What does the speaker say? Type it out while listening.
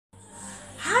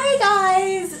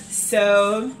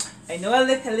So I know I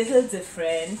look a little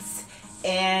different,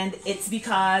 and it's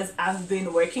because I've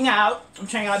been working out. I'm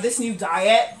trying out this new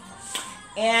diet,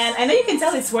 and I know you can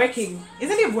tell it's working.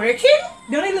 Isn't it working?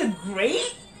 Don't I look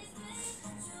great?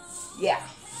 Yeah,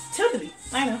 totally.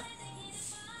 I know.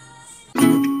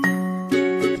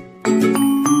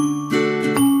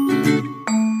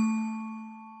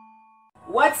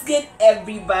 What's good,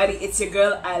 everybody? It's your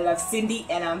girl, I Love Cindy,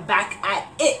 and I'm back at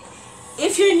it.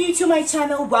 If you're new to my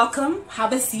channel, welcome.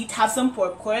 Have a seat, have some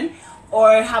popcorn,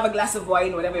 or have a glass of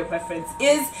wine, whatever your preference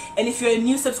is. And if you're a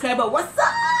new subscriber, what's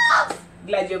up?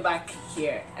 Glad you're back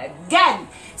here again.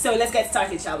 So let's get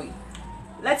started, shall we?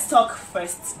 Let's talk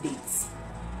first dates.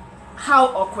 How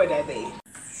awkward are they?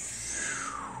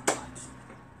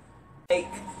 Like,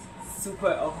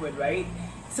 super awkward, right?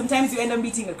 Sometimes you end up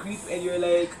meeting a creep and you're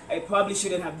like, I probably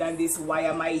shouldn't have done this. Why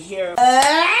am I here?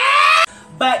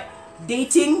 But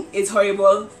dating is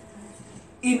horrible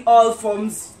in all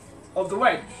forms of the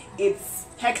word. It's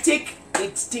hectic.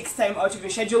 It takes time out of your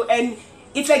schedule, and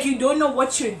it's like you don't know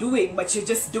what you're doing, but you're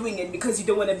just doing it because you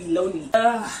don't want to be lonely.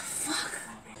 Fuck.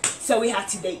 So we have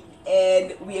to date,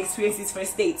 and we experience these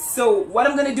first dates. So what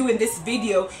I'm gonna do in this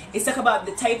video is talk about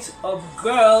the types of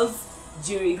girls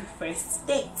during first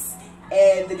dates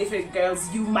and the different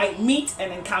girls you might meet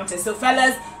and encounter. So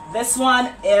fellas, this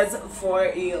one is for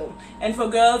you, and for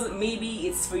girls, maybe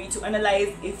it's for you to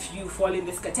analyze if you fall in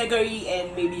this category,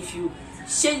 and maybe if you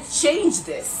should change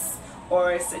this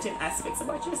or certain aspects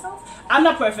about yourself. I'm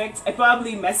not perfect. I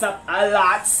probably mess up a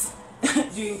lot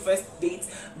during first dates,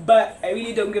 but I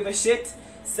really don't give a shit.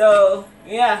 So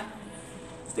yeah,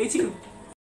 stay tuned.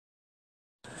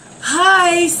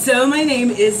 Hi, so my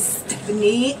name is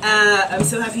Stephanie. I'm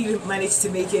so happy you managed to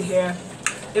make it here.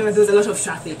 There was a lot of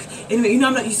traffic. Anyway, you know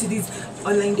I'm not used to these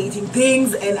online dating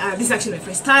things, and this is actually my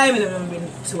first time, and I've never been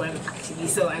to one actually.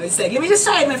 So I was like, let me just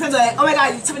try it. My friends were like, oh my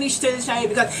god, Stephanie, you should try it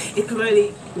because it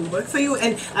probably will work for you.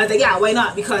 And I was like, yeah, why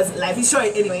not? Because life is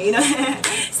short anyway, you know.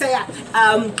 So yeah,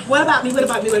 what about me?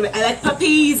 I like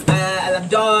puppies. I love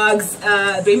dogs.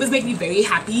 Rainbows make me very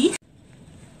happy.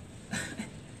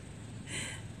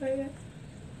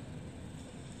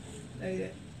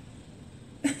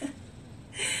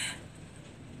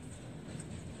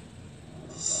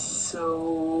 So,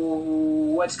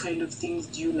 what kind of things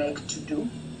do you like to do?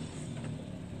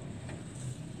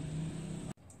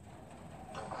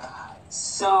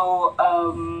 So,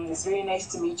 it's very nice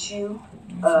to meet you.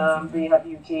 Very happy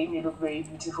you came. You look very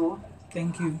beautiful.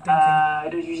 Thank you. I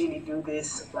don't usually do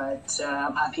this, but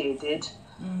I'm happy I did.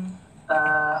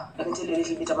 I can tell you a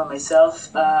little bit about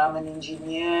myself. I'm an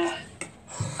engineer,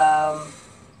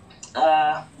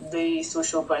 very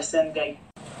social person, guy.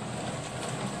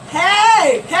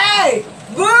 Hey,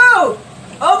 boo!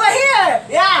 Over here!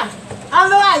 Yeah, I'm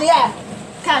the one, yeah.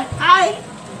 Okay, hi,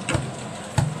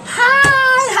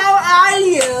 how are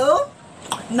you?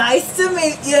 Nice to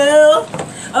meet you. Oh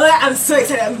my God, I'm so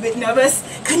excited, I'm a bit nervous.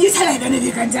 Can you tell? I don't know if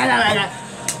you can tell. Oh my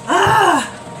God.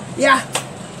 Yeah,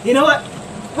 you know what?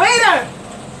 Waiter!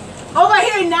 Over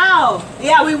here now!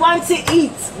 Yeah, we want to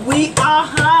eat. We are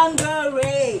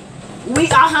hungry.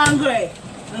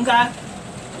 Okay?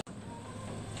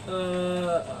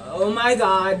 Oh my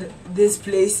god, this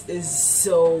place is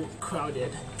so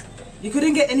crowded. You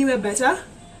couldn't get anywhere better?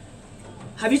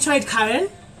 Have you tried Karen?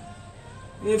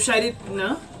 You've tried it?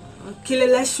 No?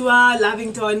 Kileleshwa,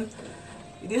 Lavington.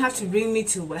 You didn't have to bring me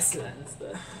to Westlands.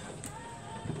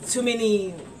 Too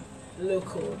many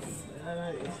locals.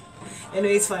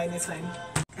 Anyway, it's fine.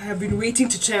 I have been waiting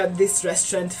to try out this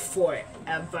restaurant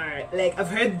forever. Like, I've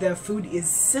heard the food is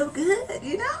so good,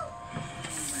 you know?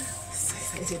 So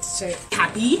excited to try it.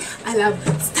 Happy. I love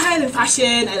style and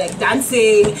fashion. I like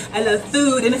dancing. I love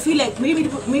food. And I feel like many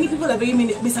people are very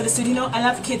misunderstood, you know? I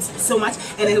love kids so much,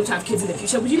 and I hope to have kids in the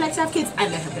future. Would you like to have kids?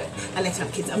 I'd like to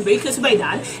have kids. I'm very close to my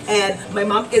dad, and my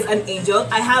mom is an angel.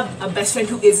 I have a best friend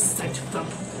who is sent from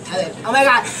Thailand. Oh my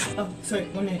god. Oh, sorry.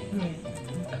 One minute.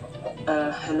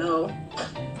 Hello.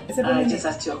 I just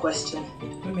asked you a question.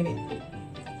 1 minute.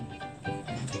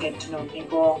 To get to know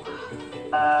people.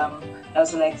 I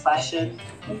also like fashion.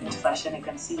 I'm into fashion. I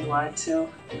can see you are too.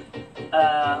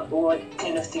 What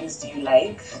kind of things do you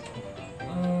like?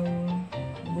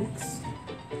 Books.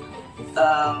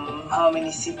 How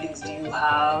many siblings do you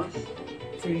have?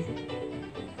 3.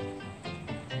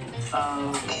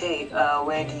 Okay.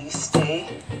 Where do you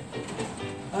stay?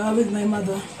 With my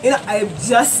mother. You know, I'm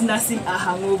just nursing a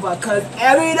hangover because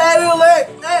every day we work.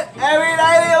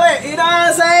 You know what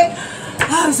I'm saying?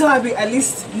 I'm so happy. At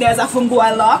least there's a fungo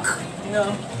unlock. You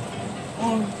know.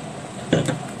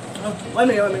 1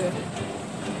 minute.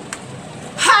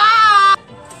 Ha!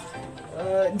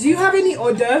 Do you have any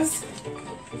hors d'oeuvres?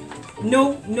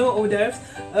 No hors d'oeuvres.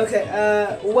 Okay.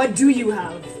 What do you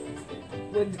have?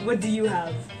 What do you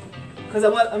have? Because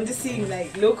I'm just seeing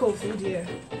like local food here.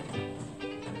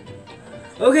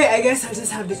 Okay, I guess I'll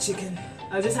just have the chicken.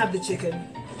 I'll just have the chicken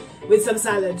with some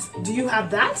salads. Do you have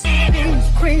that? Beans,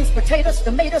 creams, potatoes,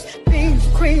 tomatoes. Beans,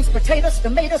 creams, potatoes,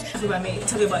 tomatoes. Tell me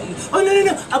about you. Oh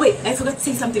no. Oh wait, I forgot to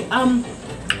say something.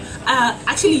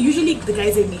 Actually, usually the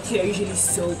guys I meet here are usually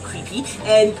so creepy,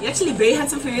 and you're actually very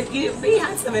handsome for it. You're very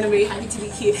handsome, and I'm very happy to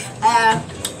meet you.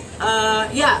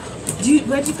 Yeah.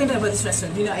 Where did you find out about this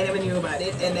restaurant? You know, I never knew about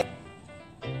it, and.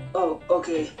 Oh,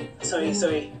 okay. Sorry.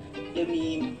 Let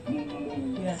me.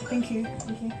 Yeah. Thank you.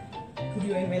 Could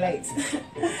you end my lights?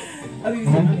 I'll be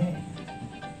with you.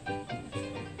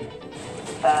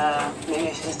 Maybe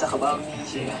I should just talk about me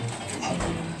here.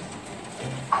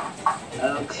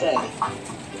 Okay.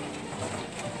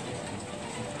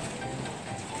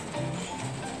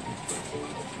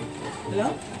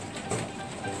 Hello?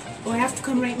 Oh, I have to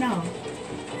come right now.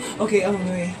 Okay, on my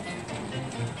way.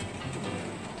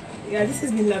 Yeah, this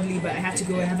has been lovely, but I have to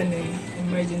go. I have an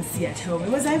emergency at home. It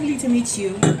was lovely to meet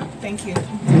you. Thank you.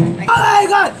 Oh my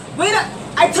God! Wait up!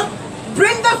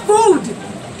 Bring the food!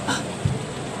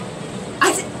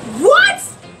 I said, what?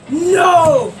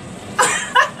 No!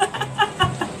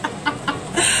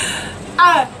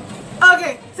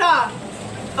 Okay, so,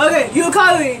 okay, you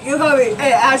call me.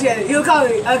 Hey, actually, you call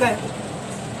me. Okay.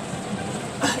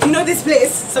 You know this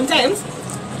place, sometimes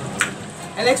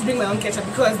I like to bring my own ketchup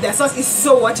because their sauce is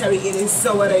so watery. It is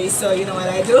so watery. So you know what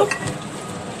I do?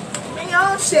 Bring your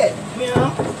own shit, you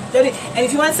know. And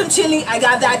if you want some chili, I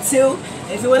got that too.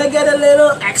 And if you want to get a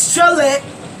little extra lit,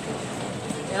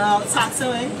 you know, talk to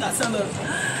me. Got some of.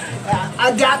 Yeah,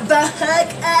 I got the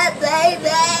hook up, baby.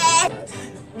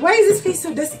 Why is this place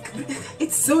so dusty?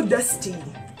 It's so dusty.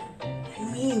 I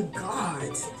mean,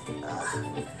 God.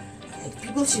 Like,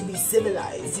 people should be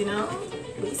civilized, you know.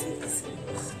 Places.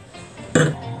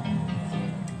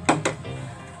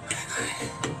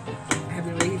 I've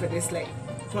been waiting for this, like,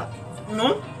 what?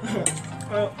 No?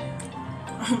 No.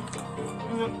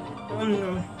 Oh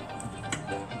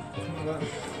my God.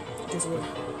 This one.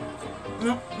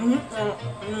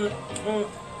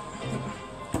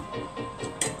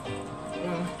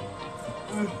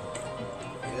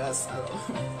 Yes.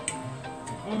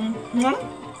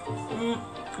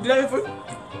 Do you like your food?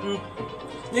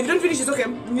 If you don't finish, it's okay.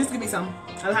 Just give me some.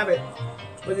 I'll have it.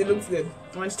 But it looks good.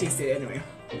 I want to taste it anyway.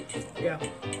 Yeah.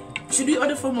 Should we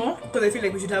order for more? Because I feel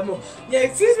like we should have more. Yeah,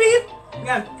 excuse me?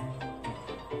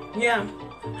 Yeah.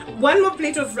 One more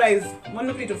plate of fries.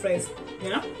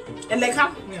 Yeah? And like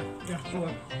how? Yeah.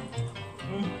 Okay.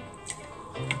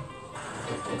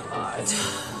 God.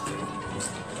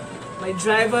 My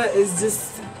driver is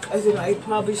just, I don't know, I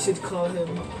probably should call him.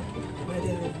 Where did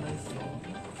I leave my phone?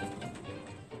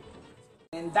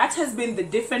 And that has been the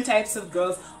different types of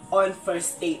girls on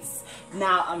first dates.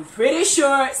 Now, I'm pretty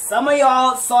sure some of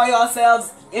y'all saw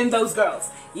yourselves in those girls.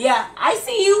 Yeah, I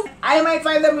see you. I might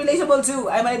find them relatable too.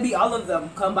 I might be all of them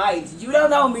combined. You don't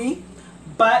know me.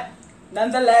 But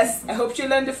nonetheless, I hope you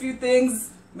learned a few things.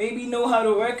 Maybe know how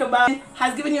to work about it.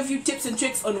 Has given you a few tips and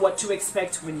tricks on what to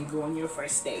expect when you go on your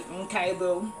first date. Okay,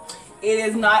 boo? It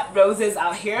is not roses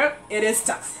out here. It is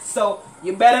tough. So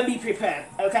you better be prepared,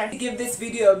 okay? Give this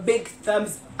video a big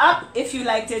thumbs up if you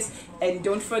liked it. And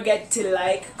don't forget to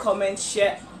like, comment,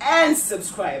 share, and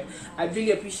subscribe. I'd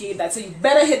really appreciate that. So you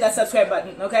better hit that subscribe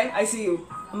button, okay? I see you.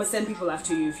 I'm gonna send people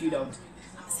after you if you don't.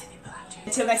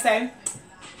 Until next time.